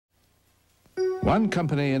One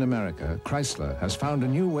company in America, Chrysler, has found a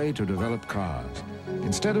new way to develop cars.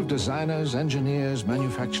 Instead of designers, engineers,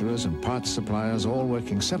 manufacturers, and parts suppliers all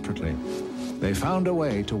working separately, they found a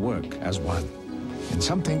way to work as one in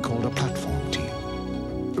something called a platform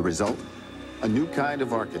team. The result? A new kind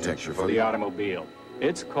of architecture for the automobile.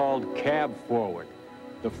 It's called cab forward.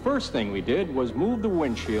 The first thing we did was move the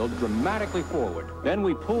windshield dramatically forward. Then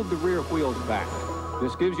we pulled the rear wheels back.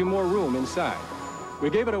 This gives you more room inside. We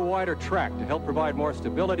gave it a wider track to help provide more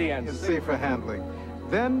stability and safer handling.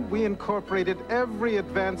 Then we incorporated every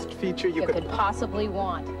advanced feature you could possibly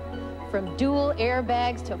want. From dual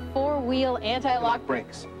airbags to four-wheel anti-lock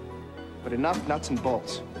brakes. But enough nuts and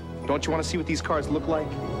bolts. Don't you want to see what these cars look like?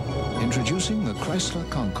 Introducing the Chrysler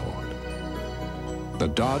Concorde, the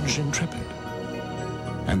Dodge Intrepid,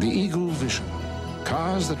 and the Eagle Vision.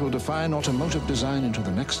 Cars that will define automotive design into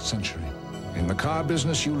the next century. In the car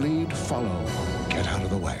business you lead, follow. Get out of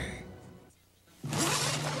the way.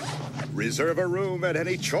 Reserve a room at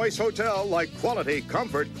any choice hotel like Quality,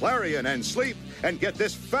 Comfort, Clarion, and Sleep, and get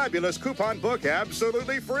this fabulous coupon book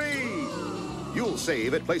absolutely free. You'll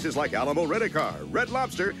save at places like Alamo Rent-A-Car, Red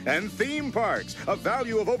Lobster, and theme parks, a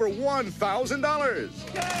value of over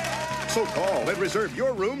 $1,000. So call and reserve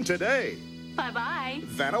your room today. Bye-bye.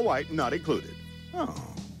 Vanna White not included. Oh.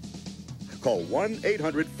 Call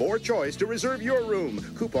 1-800-4CHOICE to reserve your room.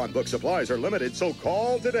 Coupon book supplies are limited, so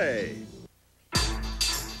call today.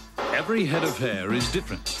 Every head of hair is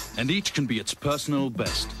different, and each can be its personal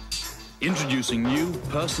best. Introducing new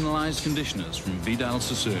personalized conditioners from Vidal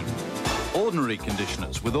Sassoon. Ordinary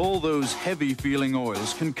conditioners with all those heavy-feeling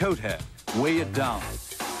oils can coat hair, weigh it down.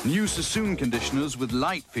 New Sassoon conditioners with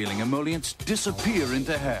light-feeling emollients disappear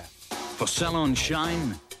into hair. For salon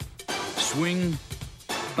shine, swing,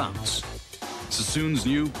 bounce. Sassoon's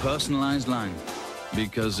new personalized line.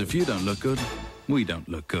 Because if you don't look good, we don't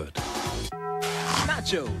look good.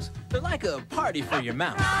 Nachos, they're like a party for your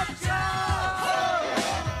mouth.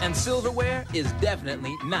 And silverware is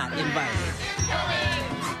definitely not invited.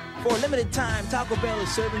 For a limited time, Taco Bell is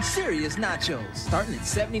serving serious nachos, starting at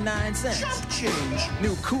 79 cents. Change.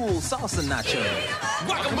 New cool salsa nachos.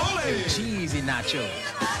 Guacamole! Cheesy nachos.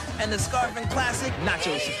 And the Scarfing Classic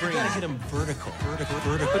Nacho Supreme. Gotta get them vertical.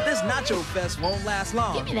 But this Nacho Fest won't last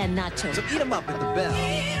long. Give me that nacho. So eat them up at the Bell.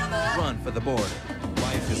 Run for the border.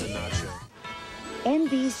 Life is a nacho.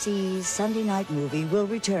 NBC's Sunday Night Movie will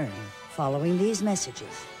return following these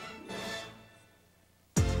messages.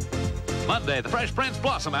 Monday, the Fresh Prince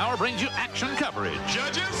Blossom Hour brings you action coverage.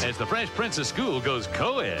 Judges? As the Fresh Prince's school goes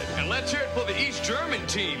co-ed. And let's hear it for the East German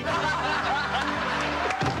team.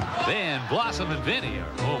 Then Blossom and Vinny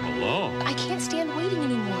are home alone. I can't stand waiting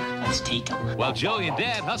anymore. Let's take them. While Joey and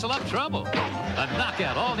Dad hustle up trouble. A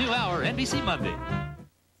knockout all-new hour, NBC Monday.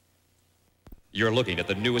 You're looking at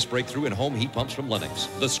the newest breakthrough in home heat pumps from Lennox.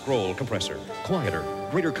 The Scroll compressor. Quieter,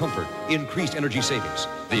 greater comfort, increased energy savings.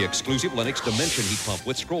 The exclusive Lennox Dimension heat pump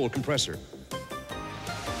with Scroll compressor.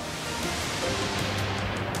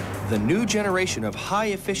 The new generation of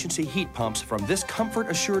high-efficiency heat pumps from this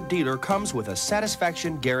comfort-assured dealer comes with a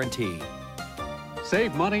satisfaction guarantee.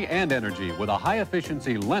 Save money and energy with a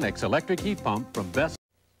high-efficiency Lennox electric heat pump from Best.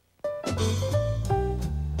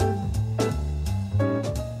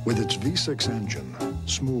 With its V6 engine,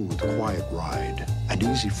 smooth, quiet ride, and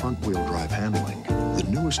easy front-wheel drive handling, the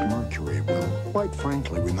newest Mercury will, quite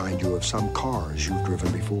frankly, remind you of some cars you've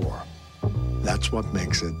driven before. That's what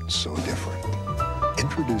makes it so different.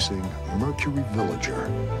 Introducing Mercury Villager.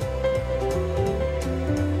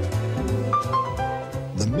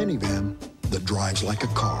 The minivan that drives like a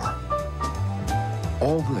car.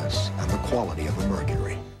 All this and the quality of a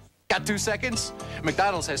Mercury. Got 2 seconds?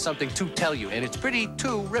 McDonald's has something to tell you, and it's pretty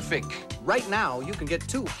terrific. Right now, you can get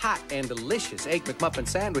 2 hot and delicious Egg McMuffin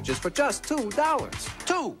sandwiches for just $2.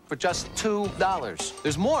 2 for just $2.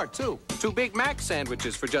 There's more, too. 2 Big Mac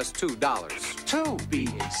sandwiches for just $2. 2, be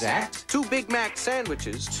exact. 2 Big Mac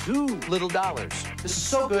sandwiches, $2 little dollars. This is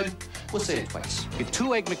so good, we'll say it twice. Get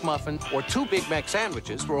 2 Egg McMuffin or 2 Big Mac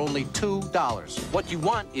sandwiches for only $2. What you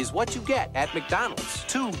want is what you get at McDonald's.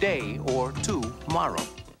 Today or tomorrow.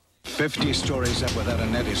 50 stories up without a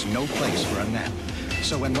net is no place for a nap.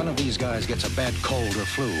 So when one of these guys gets a bad cold or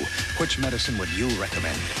flu, which medicine would you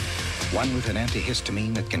recommend? One with an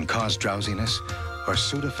antihistamine that can cause drowsiness, or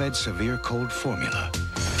Sudafed Severe Cold Formula?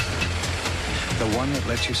 The one that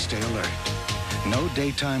lets you stay alert. No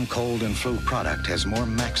daytime cold and flu product has more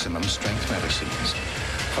maximum strength medicines.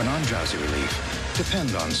 For non-drowsy relief,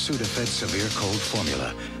 depend on Sudafed Severe Cold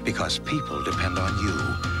Formula, because people depend on you.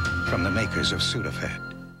 From the makers of Sudafed.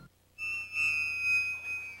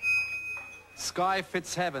 Sky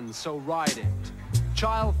fits heaven, so ride it.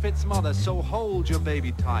 Child fits mother, so hold your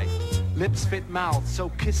baby tight. Lips fit mouth, so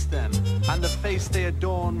kiss them. And the face they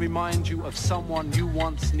adorn reminds you of someone you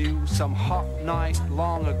once knew, some hot night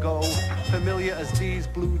long ago. Familiar as these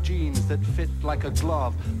blue jeans that fit like a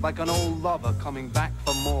glove, like an old lover coming back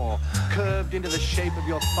for more. Curved into the shape of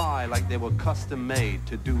your thigh like they were custom made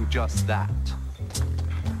to do just that.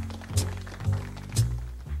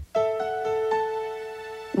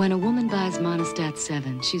 When a woman buys Monistat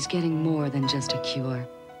 7, she's getting more than just a cure.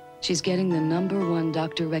 She's getting the #1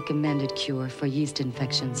 doctor-recommended cure for yeast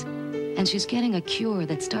infections. And she's getting a cure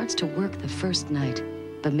that starts to work the first night.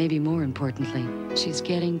 But maybe more importantly, she's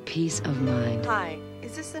getting peace of mind. Hi,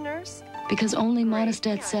 is this the nurse? Because only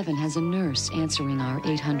Monistat 7 has a nurse answering our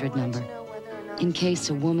 800 number. In case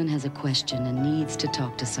a woman has a question and needs to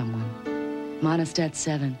talk to someone. Monistat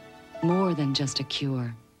 7, more than just a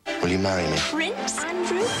cure. Will you marry me? Prince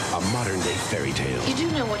Andrew? A modern-day fairy tale. You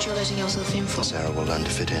do know what you're letting yourself in for. Sarah will learn to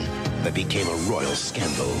fit in. That became a royal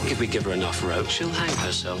scandal. If we give her enough rope, she'll hang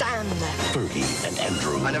herself. Damn that. Fergie and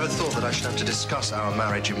Andrew. I never thought that I should have to discuss our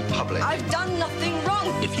marriage in public. I've done nothing wrong.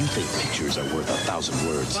 If you think pictures are worth 1,000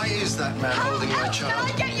 words... Why is that man holding my child? How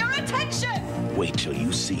can I get your attention? Wait till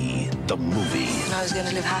you see the movie. I was going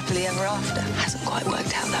to live happily ever after. Hasn't quite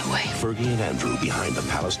worked out that way. Fergie and Andrew behind the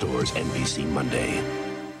Palace Doors, NBC Monday.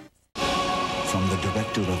 From the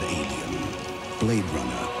director of Alien, Blade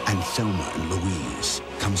Runner, and Thelma and Louise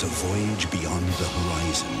comes a voyage beyond the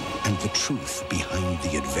horizon and the truth behind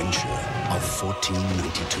the adventure of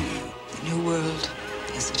 1492. The New World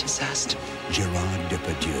is a disaster. Gerard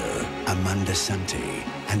Depardieu, Amanda Sante,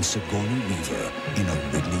 and Sigourney Weaver in a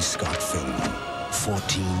Ridley Scott film.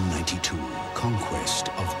 1492, Conquest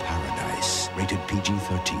of Paradise. Rated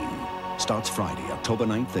PG-13. Starts Friday, October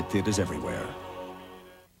 9th at theaters everywhere.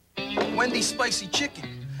 Wendy's spicy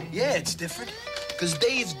chicken. Yeah, it's different. Because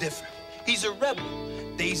Dave's different. He's a rebel.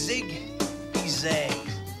 They zig, he zag.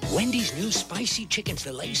 Wendy's new spicy chicken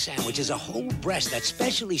filet sandwich is a whole breast that's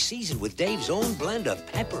specially seasoned with Dave's own blend of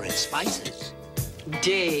pepper and spices.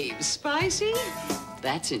 Dave, spicy?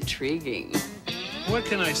 That's intriguing. What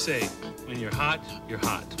can I say? When you're hot, you're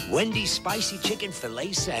hot. Wendy's spicy chicken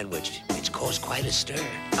filet sandwich. It's caused quite a stir.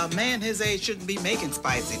 A man his age shouldn't be making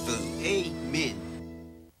spicy food. Amen.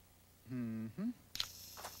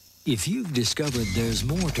 If you've discovered there's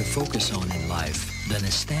more to focus on in life than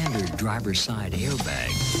a standard driver's side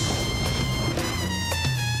airbag,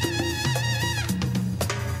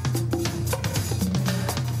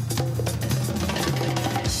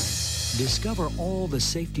 discover all the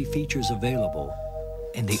safety features available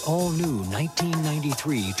in the all-new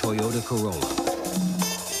 1993 Toyota Corolla.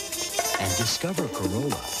 And discover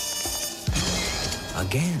Corolla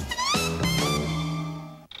again.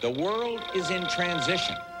 The world is in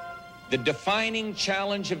transition. The defining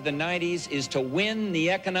challenge of the 90s is to win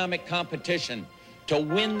the economic competition, to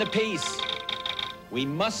win the peace. We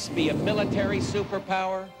must be a military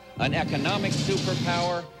superpower, an economic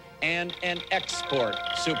superpower, and an export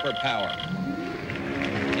superpower.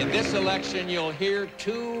 In this election, you'll hear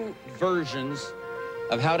two versions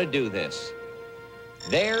of how to do this.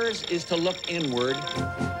 Theirs is to look inward.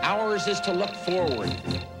 Ours is to look forward.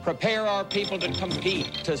 Prepare our people to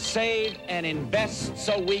compete, to save and invest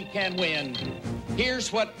so we can win.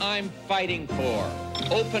 Here's what I'm fighting for.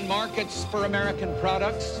 Open markets for American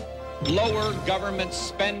products, lower government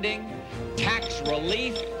spending, tax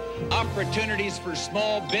relief, opportunities for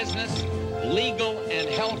small business, legal and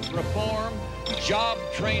health reform, job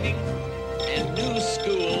training, and new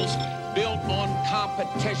schools built on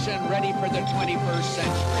competition ready for the 21st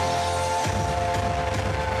century.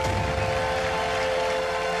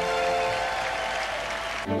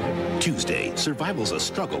 Tuesday, survival's a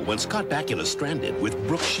struggle when Scott Bakula is stranded with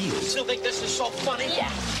Brooke Shields. Still think this is so funny?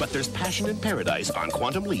 Yeah. But there's passion in paradise on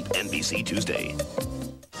Quantum Leap, NBC Tuesday.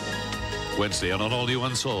 Wednesday on an all-new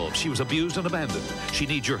Unsolved, she was abused and abandoned. She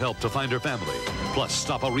needs your help to find her family. Plus,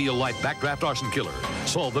 stop a real-life backdraft arson killer.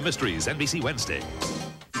 Solve the mysteries, NBC Wednesday.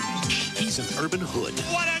 He's an urban hood.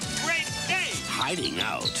 What a great day! Hiding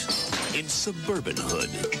out in suburban hood.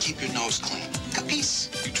 And keep your nose clean. Capiche?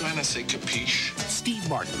 You trying to say capiche? Steve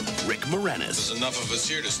Martin, Rick Moranis. There's enough of us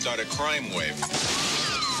here to start a crime wave.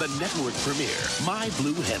 The network premiere, My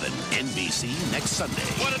Blue Heaven, NBC next Sunday.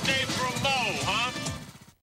 What a day for a mole, huh?